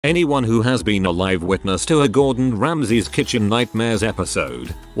Anyone who has been a live witness to a Gordon Ramsay's Kitchen Nightmares episode,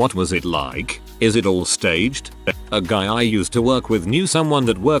 what was it like? Is it all staged? A guy I used to work with knew someone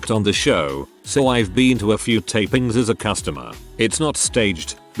that worked on the show, so I've been to a few tapings as a customer. It's not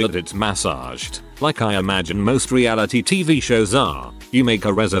staged, but it's massaged, like I imagine most reality TV shows are. You make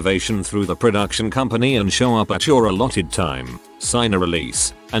a reservation through the production company and show up at your allotted time, sign a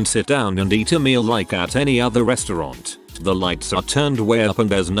release, and sit down and eat a meal like at any other restaurant. The lights are turned way up and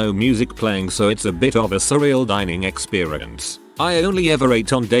there's no music playing, so it's a bit of a surreal dining experience. I only ever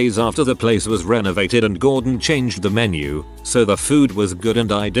ate on days after the place was renovated and Gordon changed the menu, so the food was good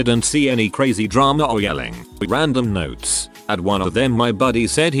and I didn't see any crazy drama or yelling. Random notes. At one of them my buddy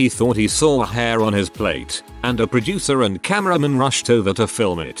said he thought he saw a hair on his plate, and a producer and cameraman rushed over to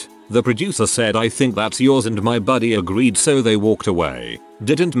film it. The producer said, "I think that's yours," and my buddy agreed, so they walked away.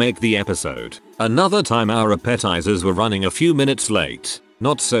 Didn't make the episode. Another time our appetizers were running a few minutes late.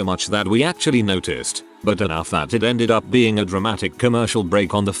 Not so much that we actually noticed, but enough that it ended up being a dramatic commercial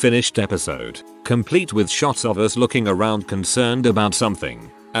break on the finished episode, complete with shots of us looking around concerned about something.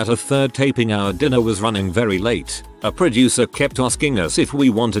 At a third taping our dinner was running very late. A producer kept asking us if we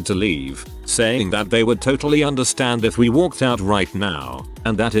wanted to leave, saying that they would totally understand if we walked out right now,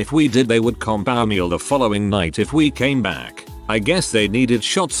 and that if we did they would comp our meal the following night if we came back. I guess they needed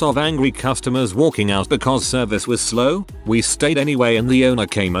shots of angry customers walking out because service was slow. We stayed anyway and the owner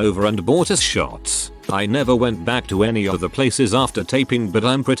came over and bought us shots. I never went back to any of the places after taping, but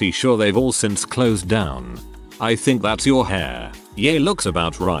I'm pretty sure they've all since closed down. I think that's your hair. Yeah, looks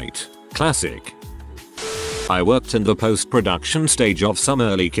about right. Classic. I worked in the post-production stage of some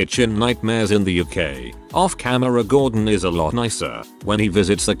early Kitchen Nightmares in the UK. Off camera Gordon is a lot nicer. When he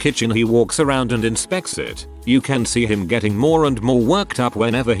visits the kitchen he walks around and inspects it. You can see him getting more and more worked up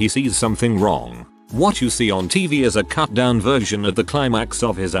whenever he sees something wrong. What you see on TV is a cut down version of the climax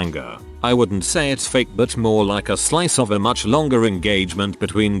of his anger. I wouldn't say it's fake, but more like a slice of a much longer engagement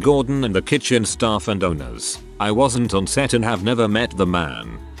between Gordon and the kitchen staff and owners. I wasn't on set and have never met the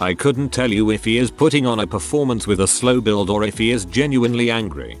man. I couldn't tell you if he is putting on a performance with a slow build or if he is genuinely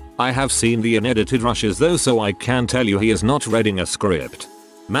angry. I have seen the unedited rushes though, so I can tell you he is not reading a script.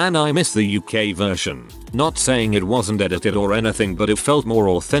 Man, I miss the UK version. Not saying it wasn't edited or anything, but it felt more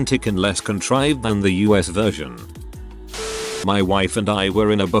authentic and less contrived than the US version. My wife and I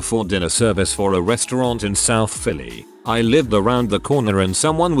were in a before dinner service for a restaurant in South Philly. I lived around the corner and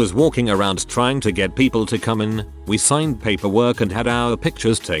someone was walking around trying to get people to come in. We signed paperwork and had our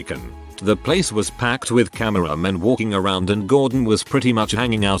pictures taken. The place was packed with cameramen walking around and Gordon was pretty much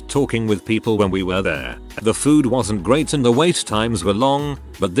hanging out talking with people when we were there. The food wasn't great and the wait times were long,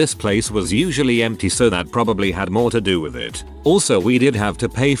 but this place was usually empty, so that probably had more to do with it. Also, we did have to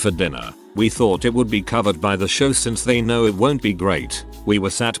pay for dinner. We thought it would be covered by the show since they know it won't be great. We were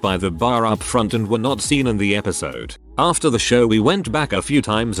sat by the bar up front and were not seen in the episode. After the show we went back a few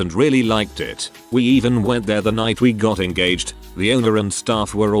times and really liked it. We even went there the night we got engaged. The owner and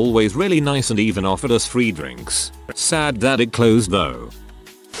staff were always really nice and even offered us free drinks. Sad that it closed though.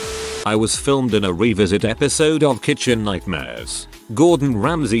 I was filmed in a revisit episode of Kitchen Nightmares. Gordon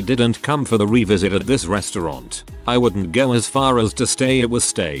Ramsay didn't come for the revisit at this restaurant. I wouldn't go as far as to say it was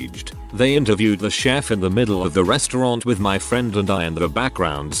staged. They interviewed the chef in the middle of the restaurant with my friend and I in the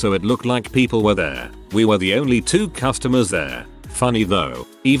background, so it looked like people were there. We were the only 2 customers there. Funny though,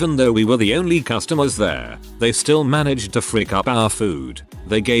 even though we were the only customers there, they still managed to frick up our food.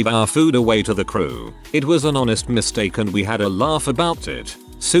 They gave our food away to the crew. It was an honest mistake and we had a laugh about it.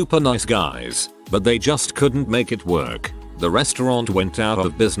 Super nice guys, but they just couldn't make it work. The restaurant went out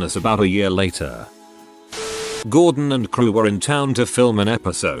of business about a year later. Gordon and crew were in town to film an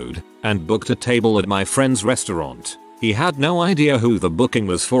episode and booked a table at my friend's restaurant. He had no idea who the booking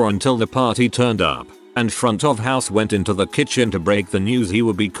was for until the party turned up, and front of house went into the kitchen to break the news he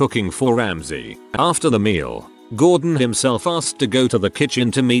would be cooking for Ramsey. After the meal, Gordon himself asked to go to the kitchen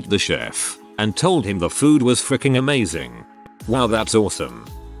to meet the chef and told him the food was freaking amazing. Wow, that's awesome.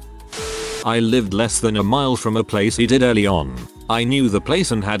 I lived less than a mile from a place he did early on. I knew the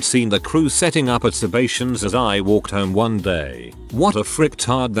place and had seen the crew setting up at Sebastian's as I walked home one day. What a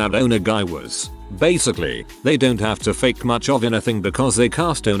fricktard that owner guy was. Basically, they don't have to fake much of anything because they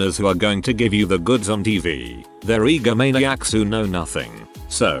cast owners who are going to give you the goods on TV. They're egomaniacs who know nothing.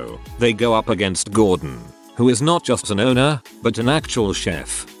 So, they go up against Gordon, who is not just an owner, but an actual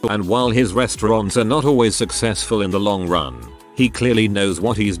chef. And while his restaurants are not always successful in the long run, he clearly knows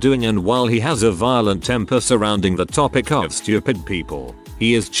what he's doing, and while he has a violent temper surrounding the topic of stupid people,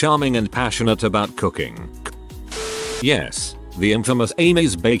 he is charming and passionate about cooking. Yes, The infamous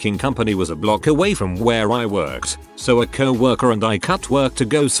Amy's Baking Company was a block away from where I worked, so a co-worker and I cut work to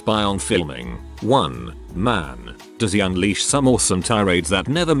go spy on filming. 1. Man, does he unleash some awesome tirades that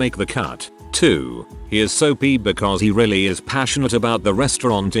never make the cut. 2. He is soapy because he really is passionate about the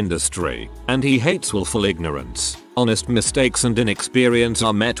restaurant industry, and he hates willful ignorance. Honest mistakes and inexperience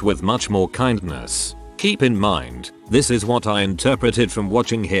are met with much more kindness. Keep in mind, this is what I interpreted from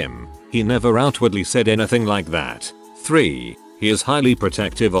watching him. He never outwardly said anything like that. 3. He is highly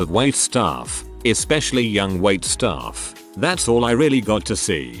protective of wait staff, especially young wait staff. That's all I really got to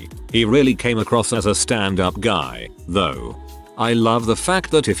see. He really came across as a stand-up guy, though. I love the fact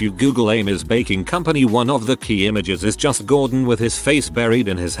that if you Google Amy's Baking Company, one of the key images is just Gordon with his face buried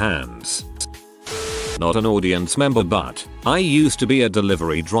in his hands. Not an audience member, but I used to be a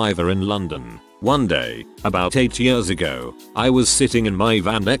delivery driver in London. One day, about 8 years ago, I was sitting in my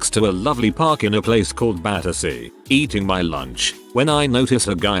van next to a lovely park in a place called Battersea, eating my lunch, when I noticed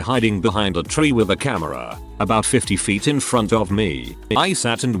a guy hiding behind a tree with a camera, about 50 feet in front of me. I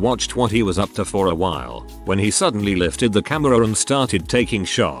sat and watched what he was up to for a while, when he suddenly lifted the camera and started taking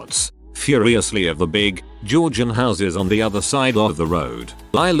shots, furiously, of the big, Georgian houses on the other side of the road.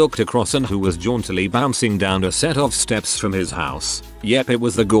 I looked across and who was jauntily bouncing down a set of steps from his house. Yep, it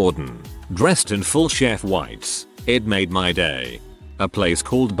was the Gordon, dressed in full chef whites. It made my day. A place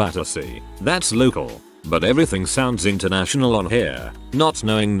called Battersea. That's local, but everything sounds international on here, not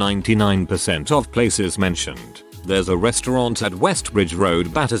knowing 99% of places mentioned. There's a restaurant at Westbridge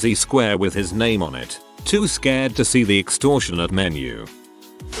Road, Battersea Square, with his name on it. Too scared to see the extortionate menu.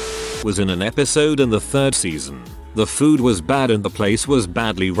 Was in an episode in the 3rd season. The food was bad and the place was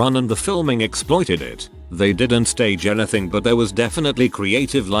badly run and the filming exploited it. They didn't stage anything, but there was definitely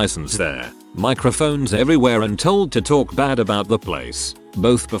creative license there. Microphones everywhere and told to talk bad about the place.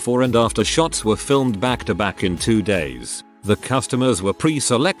 Both before and after shots were filmed back to back in 2 days. The customers were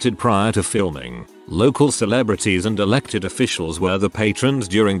pre-selected prior to filming. Local celebrities and elected officials were the patrons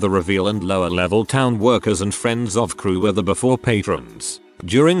during the reveal, and lower level town workers and friends of crew were the before patrons.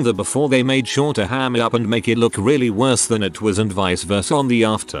 During the before they made sure to ham it up and make it look really worse than it was, and vice versa on the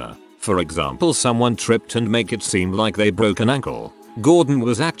after. For example, someone tripped and make it seem like they broke an ankle. Gordon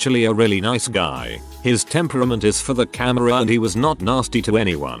was actually a really nice guy. His temperament is for the camera and he was not nasty to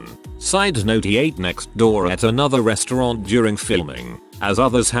anyone. Side note, he ate next door at another restaurant during filming. As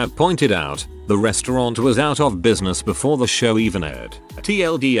others have pointed out, the restaurant was out of business before the show even aired.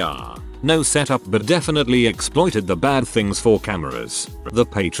 TLDR. No setup, but definitely exploited the bad things for cameras. The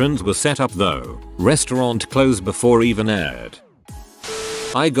patrons were set up though. Restaurant closed before even aired.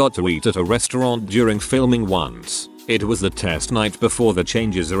 I got to eat at a restaurant during filming once. It was the test night before the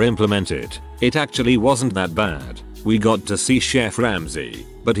changes are implemented. It actually wasn't that bad. We got to see Chef Ramsey,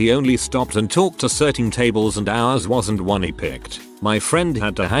 but he only stopped and talked to certain tables and ours wasn't one he picked. My friend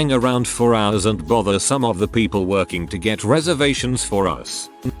had to hang around for hours and bother some of the people working to get reservations for us.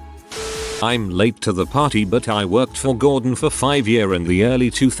 I'm late to the party, but I worked for Gordon for 5 years in the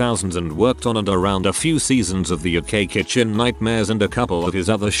early 2000s and worked on and around a few seasons of the UK Kitchen Nightmares and a couple of his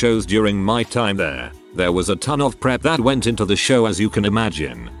other shows during my time there. There was a ton of prep that went into the show, as you can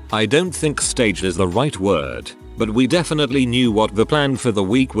imagine. I don't think staged is the right word, but we definitely knew what the plan for the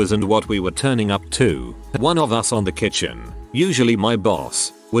week was and what we were turning up to. One of us on the kitchen, usually my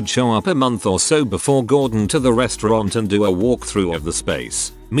boss, would show up a month or so before Gordon to the restaurant and do a walkthrough of the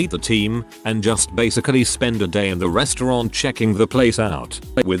space, meet the team, and just basically spend a day in the restaurant checking the place out.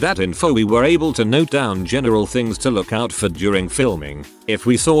 With that info, we were able to note down general things to look out for during filming. If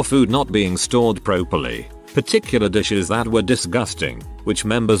we saw food not being stored properly, particular dishes that were disgusting, which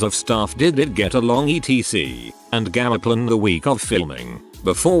members of staff did get along, etc. and plan the week of filming.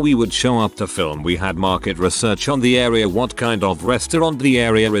 Before we would show up to film, we had market research on the area, what kind of restaurant the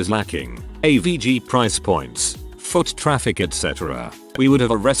area is lacking, AVG price points, foot traffic, etc. We would have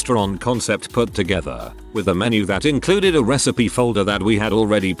a restaurant concept put together, with a menu that included a recipe folder that we had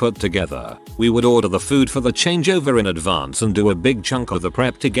already put together. We would order the food for the changeover in advance and do a big chunk of the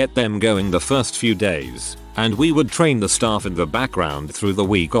prep to get them going the first few days. And we would train the staff in the background through the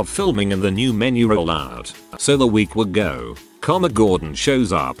week of filming and the new menu rollout. So the week would go, Gordon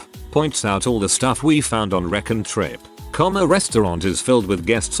shows up, points out all the stuff we found on Recon Trip, restaurant is filled with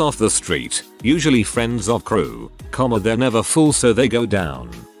guests off the street, usually friends of crew, they're never full so they go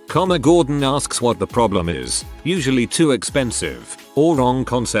down, Gordon asks what the problem is, usually too expensive, or wrong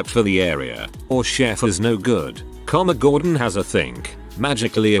concept for the area, or chef is no good, Gordon has a think,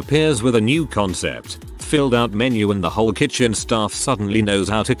 magically appears with a new concept, filled out menu, and the whole kitchen staff suddenly knows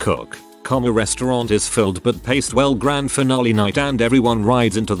how to cook, restaurant is filled but paced well, grand finale night and everyone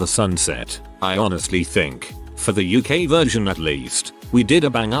rides into the sunset. I honestly think For the UK version at least, we did a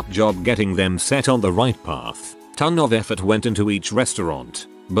bang up job getting them set on the right path. Ton of effort went into each restaurant,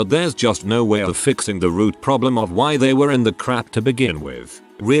 but there's just no way of fixing the root problem of why they were in the crap to begin with.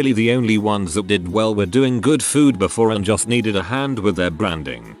 Really the only ones that did well were doing good food before and just needed a hand with their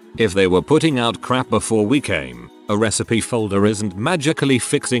branding. If they were putting out crap before we came, a recipe folder isn't magically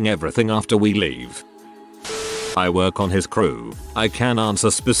fixing everything after we leave. I work on his crew. I can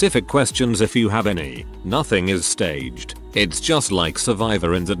answer specific questions if you have any. Nothing is staged. It's just like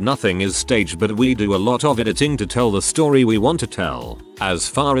Survivor in that nothing is staged, but we do a lot of editing to tell the story we want to tell. As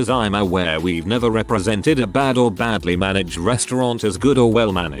far as I'm aware, we've never represented a bad or badly managed restaurant as good or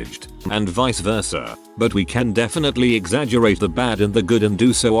well managed, and vice versa, but we can definitely exaggerate the bad and the good and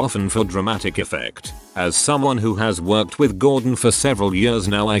do so often for dramatic effect. As someone who has worked with Gordon for several years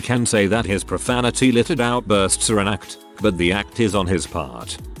now, I can say that his profanity-littered outbursts are an act, but the act is on his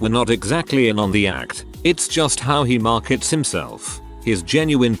part. We're not exactly in on the act, it's just how he markets himself. His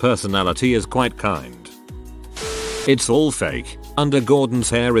genuine personality is quite kind. It's all fake. Under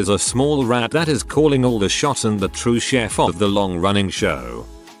Gordon's hair is a small rat that is calling all the shots and the true chef of the long-running show.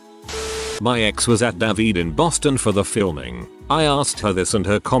 My ex was at David in Boston for the filming. I asked her this and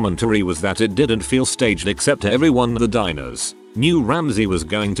her commentary was that it didn't feel staged except everyone at the diners knew Ramsey was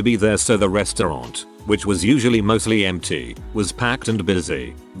going to be there, so the restaurant, which was usually mostly empty, was packed and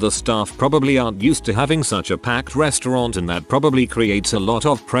busy. The staff probably aren't used to having such a packed restaurant, and that probably creates a lot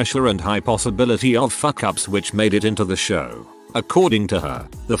of pressure and high possibility of fuck-ups, which made it into the show. According to her,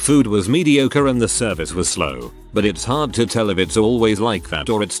 the food was mediocre and the service was slow, but it's hard to tell if it's always like that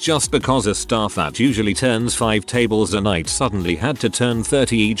or it's just because a staff that usually turns 5 tables a night suddenly had to turn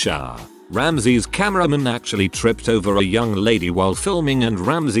 30 each hour. Ramsey's cameraman actually tripped over a young lady while filming and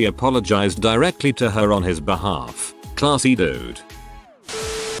Ramsey apologized directly to her on his behalf. Classy dude.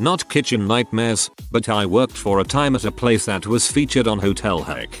 Not kitchen nightmares, but I worked for a time at a place that was featured on Hotel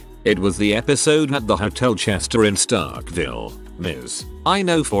Heck. It was the episode at the Hotel Chester in Starkville, Ms. I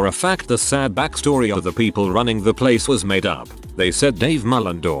know for a fact the sad backstory of the people running the place was made up. They said Dave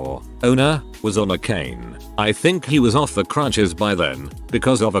Mullendore, owner, was on a cane. I think he was off the crutches by then,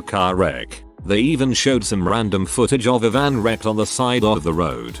 because of a car wreck. They even showed some random footage of a van wrecked on the side of the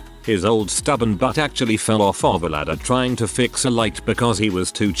road. His old stubborn butt actually fell off of a ladder trying to fix a light because he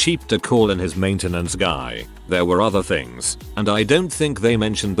was too cheap to call in his maintenance guy. There were other things, and I don't think they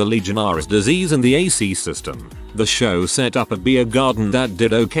mentioned the Legionnaires' disease and the AC system. The show set up a beer garden that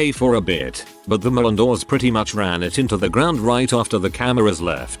did okay for a bit, but the Mullendores pretty much ran it into the ground right after the cameras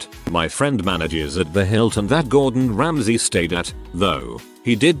left. My friend manages at the Hilton that Gordon Ramsay stayed at, though.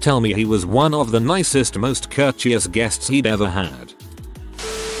 He did tell me he was one of the nicest, most courteous guests he'd ever had.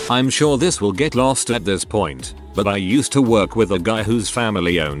 I'm sure this will get lost at this point, but I used to work with a guy whose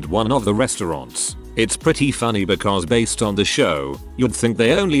family owned one of the restaurants. It's pretty funny because based on the show, you'd think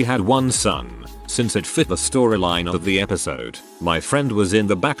they only had one son, since it fit the storyline of the episode. My friend was in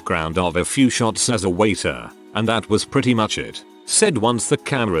the background of a few shots as a waiter, and that was pretty much it. Said once the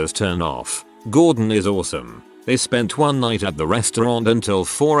cameras turn off, Gordon is awesome. They spent one night at the restaurant until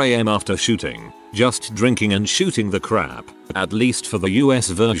 4 AM after shooting, just drinking and shooting the crap. At least for the US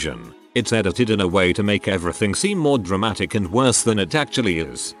version, it's edited in a way to make everything seem more dramatic and worse than it actually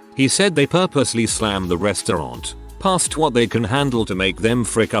is. He said they purposely slammed the restaurant past what they can handle to make them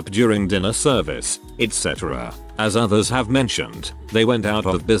frick up during dinner service, etc. As others have mentioned, they went out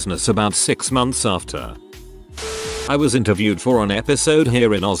of business about 6 months after. I was interviewed for an episode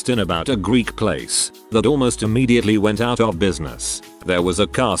here in Austin about a Greek place that almost immediately went out of business. There was a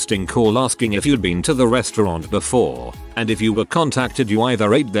casting call asking if you'd been to the restaurant before, and if you were contacted you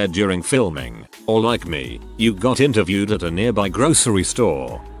either ate there during filming, or like me, you got interviewed at a nearby grocery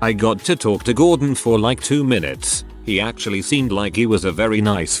store. I got to talk to Gordon for like 2 minutes. He actually seemed like he was a very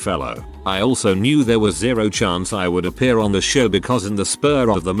nice fellow. I also knew there was zero chance I would appear on the show because in the spur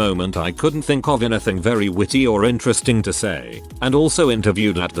of the moment I couldn't think of anything very witty or interesting to say. And also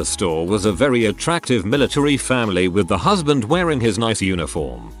interviewed at the store was a very attractive military family with the husband wearing his nice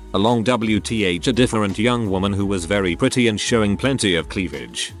uniform. Along WTH a different young woman who was very pretty and showing plenty of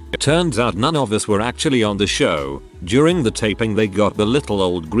cleavage. It turns out none of us were actually on the show. During the taping they got the little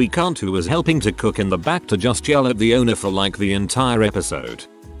old Greek aunt who was helping to cook in the back to just yell at the owner for like the entire episode.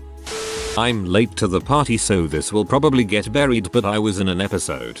 I'm late to the party so this will probably get buried, but I was in an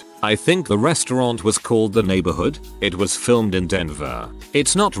episode. I think the restaurant was called The Neighborhood. It was filmed in Denver.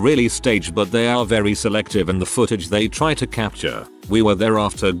 It's not really staged but they are very selective in the footage they try to capture. We were there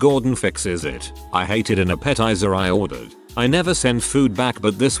after Gordon fixes it. I hated an appetizer I ordered. I never send food back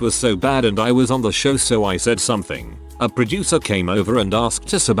but this was so bad and I was on the show so I said something. A producer came over and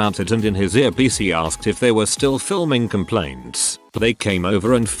asked us about it, and in his earpiece he asked if they were still filming complaints. They came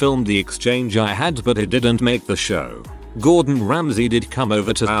over and filmed the exchange I had, but it didn't make the show. Gordon Ramsay did come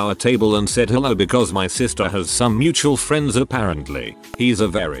over to our table and said hello because my sister has some mutual friends apparently. He's a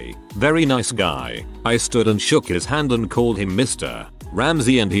very, very nice guy. I stood and shook his hand and called him Mr.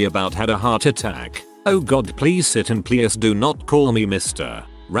 Ramsay, and he about had a heart attack. Oh god, please sit and please do not call me Mr.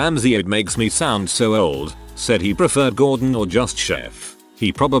 Ramsay, it makes me sound so old. Said he preferred Gordon or just Chef.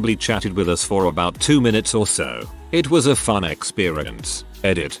 He probably chatted with us for about 2 minutes or so. It was a fun experience.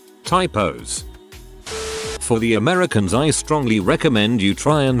 Edit. Typos. For the Americans, I strongly recommend you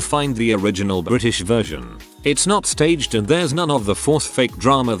try and find the original British version. It's not staged and there's none of the forced fake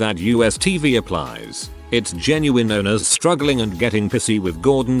drama that US TV applies. It's genuine owners struggling and getting pissy with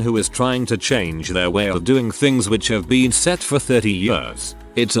Gordon, who is trying to change their way of doing things which have been set for 30 years.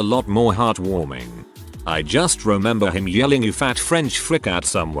 It's a lot more heartwarming. I just remember him yelling "you fat French frick" at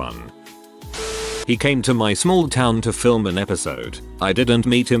someone. He came to my small town to film an episode. I didn't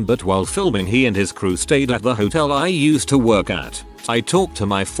meet him, but while filming he and his crew stayed at the hotel I used to work at. I talked to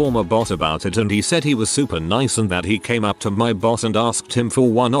my former boss about it and he said he was super nice and that he came up to my boss and asked him for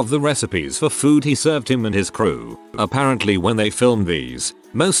one of the recipes for food he served him and his crew. Apparently when they film these,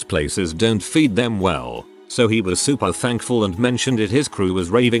 most places don't feed them well. So he was super thankful and mentioned it his crew was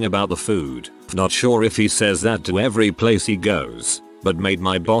raving about the food. Not sure if he says that to every place he goes, but made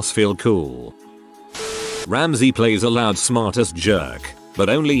my boss feel cool. Ramsay plays a loud smartass jerk, but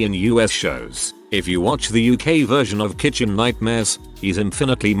only in US shows. If you watch the UK version of Kitchen Nightmares, he's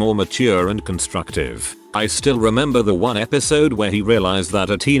infinitely more mature and constructive. I still remember the one episode where he realized that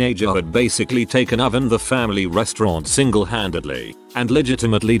a teenager had basically taken over the family restaurant single-handedly, and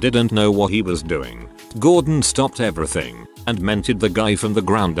legitimately didn't know what he was doing. Gordon stopped everything, and mentored the guy from the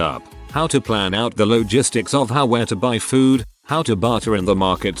ground up. How to plan out the logistics of where to buy food, how to barter in the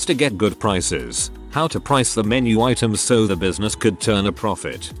markets to get good prices, how to price the menu items so the business could turn a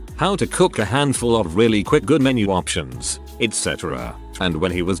profit, how to cook a handful of really quick good menu options, etc. And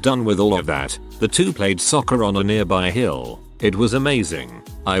when he was done with all of that, the two played soccer on a nearby hill. It was amazing.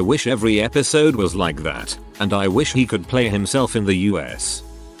 I wish every episode was like that, and I wish he could play himself in the US.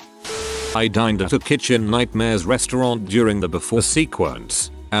 I dined at a Kitchen Nightmares restaurant during the before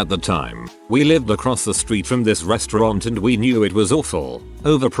sequence. At the time, we lived across the street from this restaurant and we knew it was awful,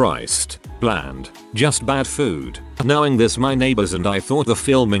 overpriced, bland, just bad food. Knowing this, my neighbors and I thought the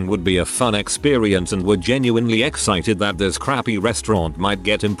filming would be a fun experience and were genuinely excited that this crappy restaurant might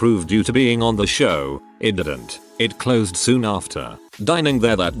get improved due to being on the show. It didn't. It closed soon after. Dining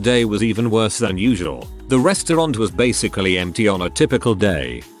there that day was even worse than usual. The restaurant was basically empty on a typical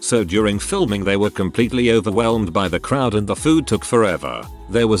day, so during filming they were completely overwhelmed by the crowd and the food took forever.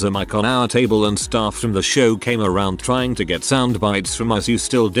 There was a mic on our table and staff from the show came around trying to get sound bites from us: "you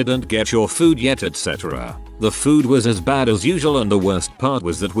still didn't get your food yet," etc. The food was as bad as usual, and the worst part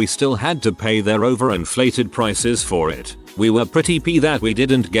was that we still had to pay their overinflated prices for it. We were pretty pissed that we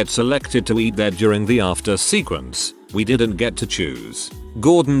didn't get selected to eat there during the after sequence. We didn't get to choose.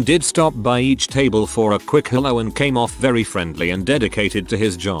 Gordon did stop by each table for a quick hello and came off very friendly and dedicated to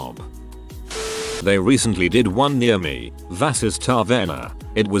his job. They recently did one near me, Vass's Taverna.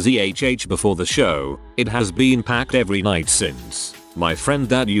 It was EHH before the show. It has been packed every night since. My friend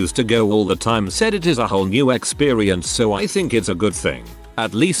that used to go all the time said it is a whole new experience, so I think it's a good thing.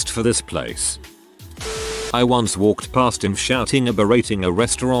 At least for this place. I once walked past him shouting and berating a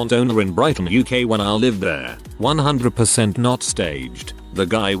restaurant owner in Brighton, UK when I lived there. 100% not staged. The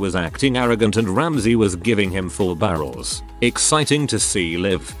guy was acting arrogant and Ramsay was giving him full barrels. Exciting to see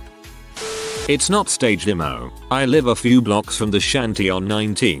live. It's not staged emo. I live a few blocks from the shanty on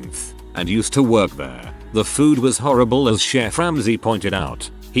 19th and used to work there. The food was horrible, as Chef Ramsay pointed out.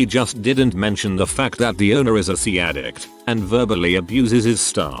 He just didn't mention the fact that the owner is a sea addict and verbally abuses his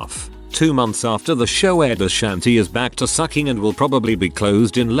staff. 2 months after the show aired, the shanty is back to sucking and will probably be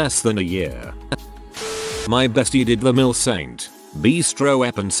closed in less than a year. My bestie did the Mill Saint Bistro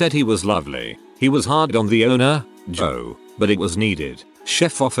app and said he was lovely. He was hard on the owner, Joe, but it was needed.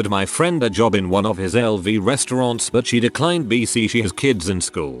 Chef offered my friend a job in one of his LV restaurants, but she declined BC. She has kids in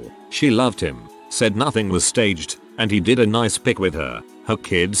school. She loved him, said nothing was staged, and he did a nice pic with her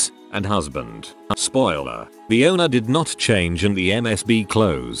kids, and husband. Spoiler, the owner did not change and the MSB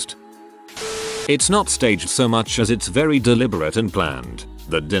closed. It's not staged so much as it's very deliberate and planned.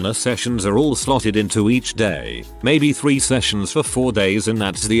 The dinner sessions are all slotted into each day, maybe 3 sessions for 4 days, and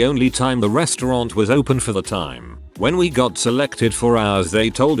that's the only time the restaurant was open for the time. When we got selected for ours, they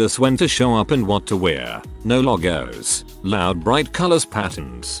told us when to show up and what to wear. No logos, loud bright colors,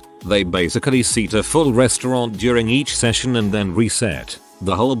 patterns. They basically seat a full restaurant during each session and then reset.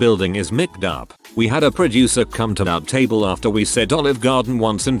 The whole building is mic'd up. We had a producer come to our table after we said Olive Garden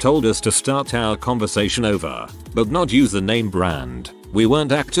once and told us to start our conversation over, but not use the name brand. We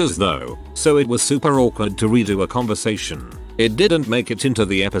weren't actors though, so it was super awkward to redo a conversation. It didn't make it into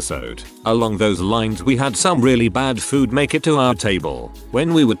the episode. Along those lines, we had some really bad food make it to our table.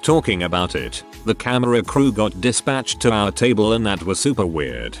 When we were talking about it, the camera crew got dispatched to our table and that was super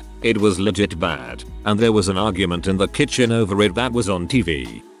weird. It was legit bad, and there was an argument in the kitchen over it that was on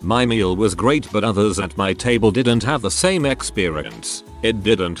TV. My meal was great, but others at my table didn't have the same experience. It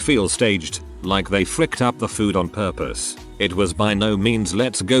didn't feel staged, like they fricked up the food on purpose. It was by no means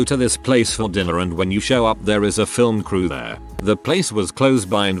let's go to this place for dinner and when you show up there is a film crew there. The place was closed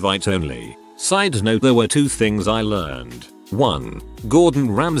by invite only. Side note, there were 2 things I learned. 1.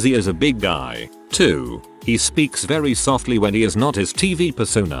 Gordon Ramsay is a big guy. 2. He speaks very softly when he is not his TV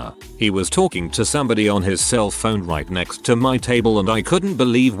persona. He was talking to somebody on his cell phone right next to my table and I couldn't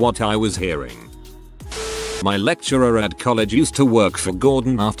believe what I was hearing. My lecturer at college used to work for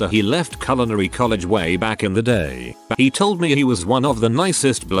Gordon after he left culinary college way back in the day. He told me he was one of the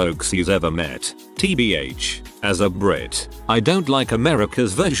nicest blokes he's ever met. TBH, as a Brit, I don't like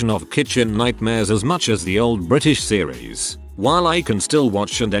America's version of Kitchen Nightmares as much as the old British series. While I can still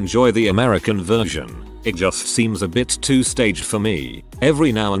watch and enjoy the American version, it just seems a bit too staged for me.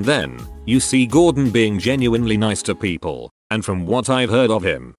 Every now and then, you see Gordon being genuinely nice to people, and from what I've heard of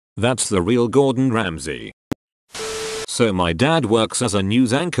him, that's the real Gordon Ramsay. So my dad works as a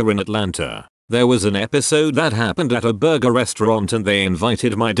news anchor in Atlanta. There was an episode that happened at a burger restaurant and they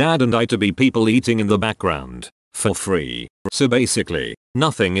invited my dad and I to be people eating in the background for free. So basically,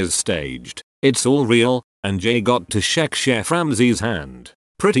 nothing is staged. It's all real, and Jay got to shake Chef Ramsay's hand.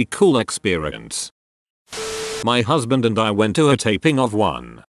 Pretty cool experience. My husband and I went to a taping of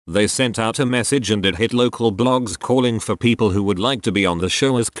one. They sent out a message and it hit local blogs calling for people who would like to be on the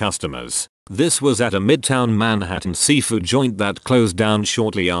show as customers. This was at a Midtown Manhattan seafood joint that closed down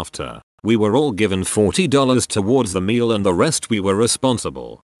shortly after. We were all given $40 towards the meal and the rest we were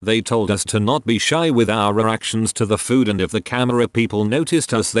responsible. They told us to not be shy with our reactions to the food and if the camera people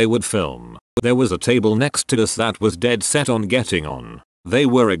noticed us they would film. There was a table next to us that was dead set on getting on. They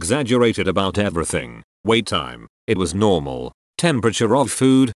were exaggerated about everything. Wait time, it was normal. Temperature of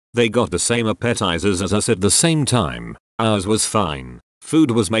food, they got the same appetizers as us at the same time. Ours was fine.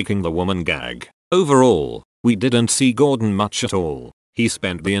 Food was making the woman gag. Overall, we didn't see Gordon much at all. He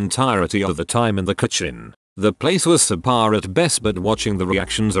spent the entirety of the time in the kitchen. The place was subpar at best, but watching the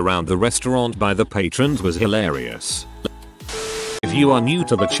reactions around the restaurant by the patrons was hilarious. If you are new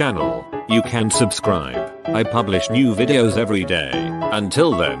to the channel, you can subscribe. I publish new videos every day.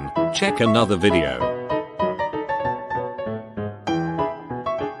 Until then, check another video.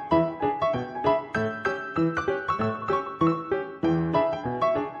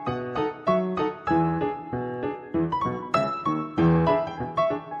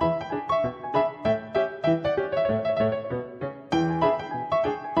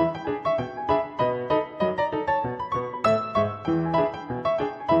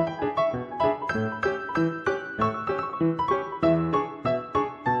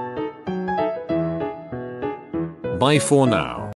 Bye for now.